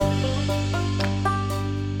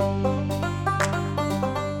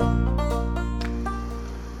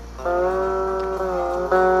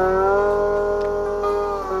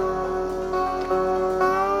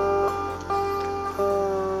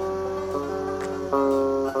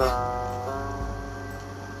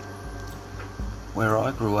Where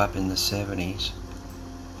I grew up in the 70s,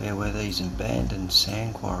 there were these abandoned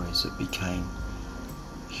sand quarries that became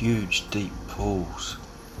huge deep pools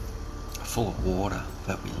full of water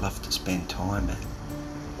that we loved to spend time at.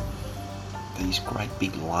 These great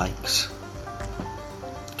big lakes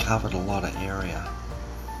covered a lot of area.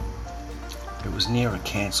 It was near a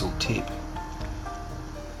cancelled tip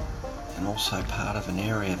and also part of an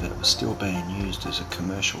area that was still being used as a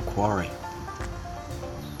commercial quarry.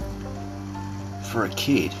 For a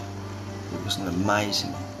kid, it was an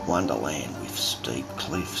amazing wonderland with steep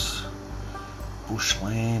cliffs,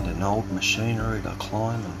 bushland and old machinery to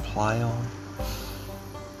climb and play on.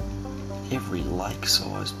 Every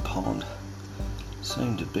lake-sized pond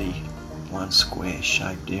seemed to be one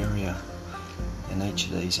square-shaped area, and each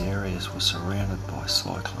of these areas was surrounded by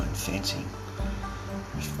cyclone fencing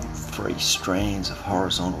with 3 strands of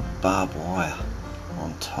horizontal barbed wire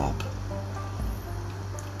on top.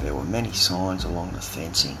 There were many signs along the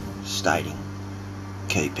fencing stating,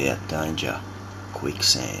 "Keep out danger,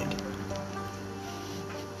 quicksand."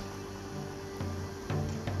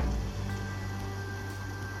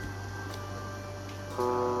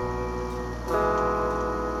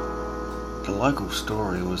 The local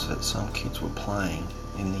story was that some kids were playing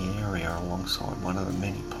in the area alongside one of the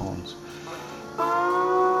many ponds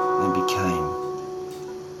and became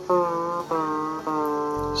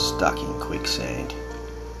stuck in quicksand,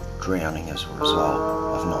 drowning as a result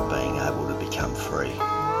of not being able to become free.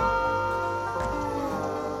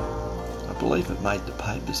 I believe it made the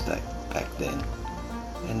papers back then,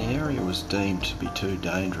 and the area was deemed to be too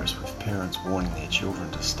dangerous, with parents warning their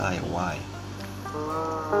children to stay away.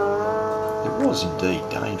 It was indeed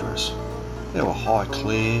dangerous. There were high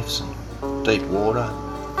cliffs and deep water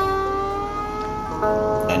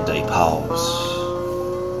and deep holes.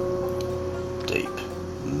 Deep,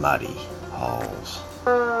 muddy holes.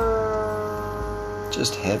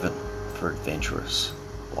 Just heaven for adventurers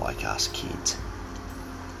like us kids.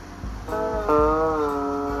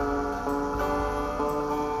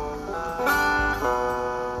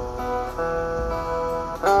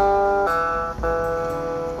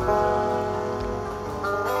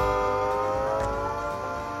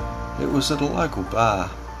 It was at a local bar,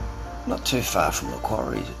 not too far from the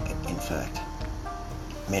quarry, in fact,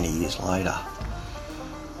 many years later.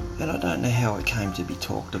 And I don't know how it came to be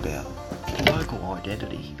talked about. The local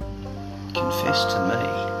identity confessed to me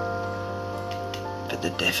that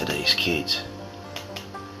the death of these kids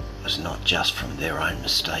was not just from their own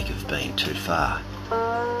mistake of being too far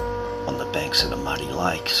on the banks of the muddy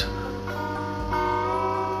lakes.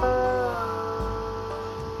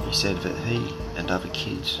 He said that he and other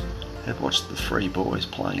kids had watched the 3 boys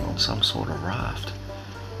playing on some sort of raft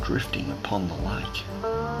drifting upon the lake.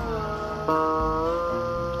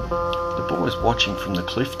 The boys watching from the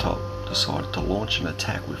cliff top decided to launch an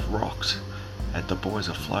attack with rocks at the boys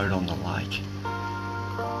afloat on the lake.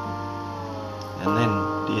 And then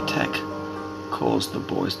the attack caused the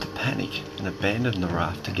boys to panic and abandon the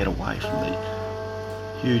raft to get away from the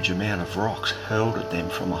huge amount of rocks hurled at them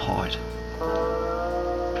from a height.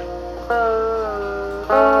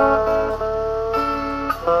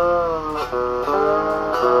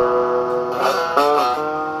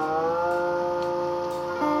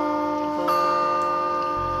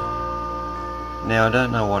 Now, I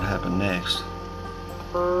don't know what happened next,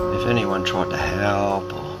 if anyone tried to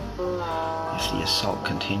help, or if the assault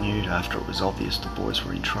continued after it was obvious the boys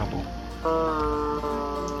were in trouble,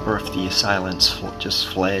 or if the assailants just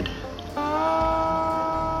fled.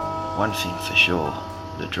 One thing for sure,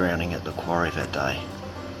 the drowning at the quarry that day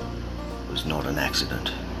was not an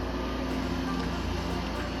accident.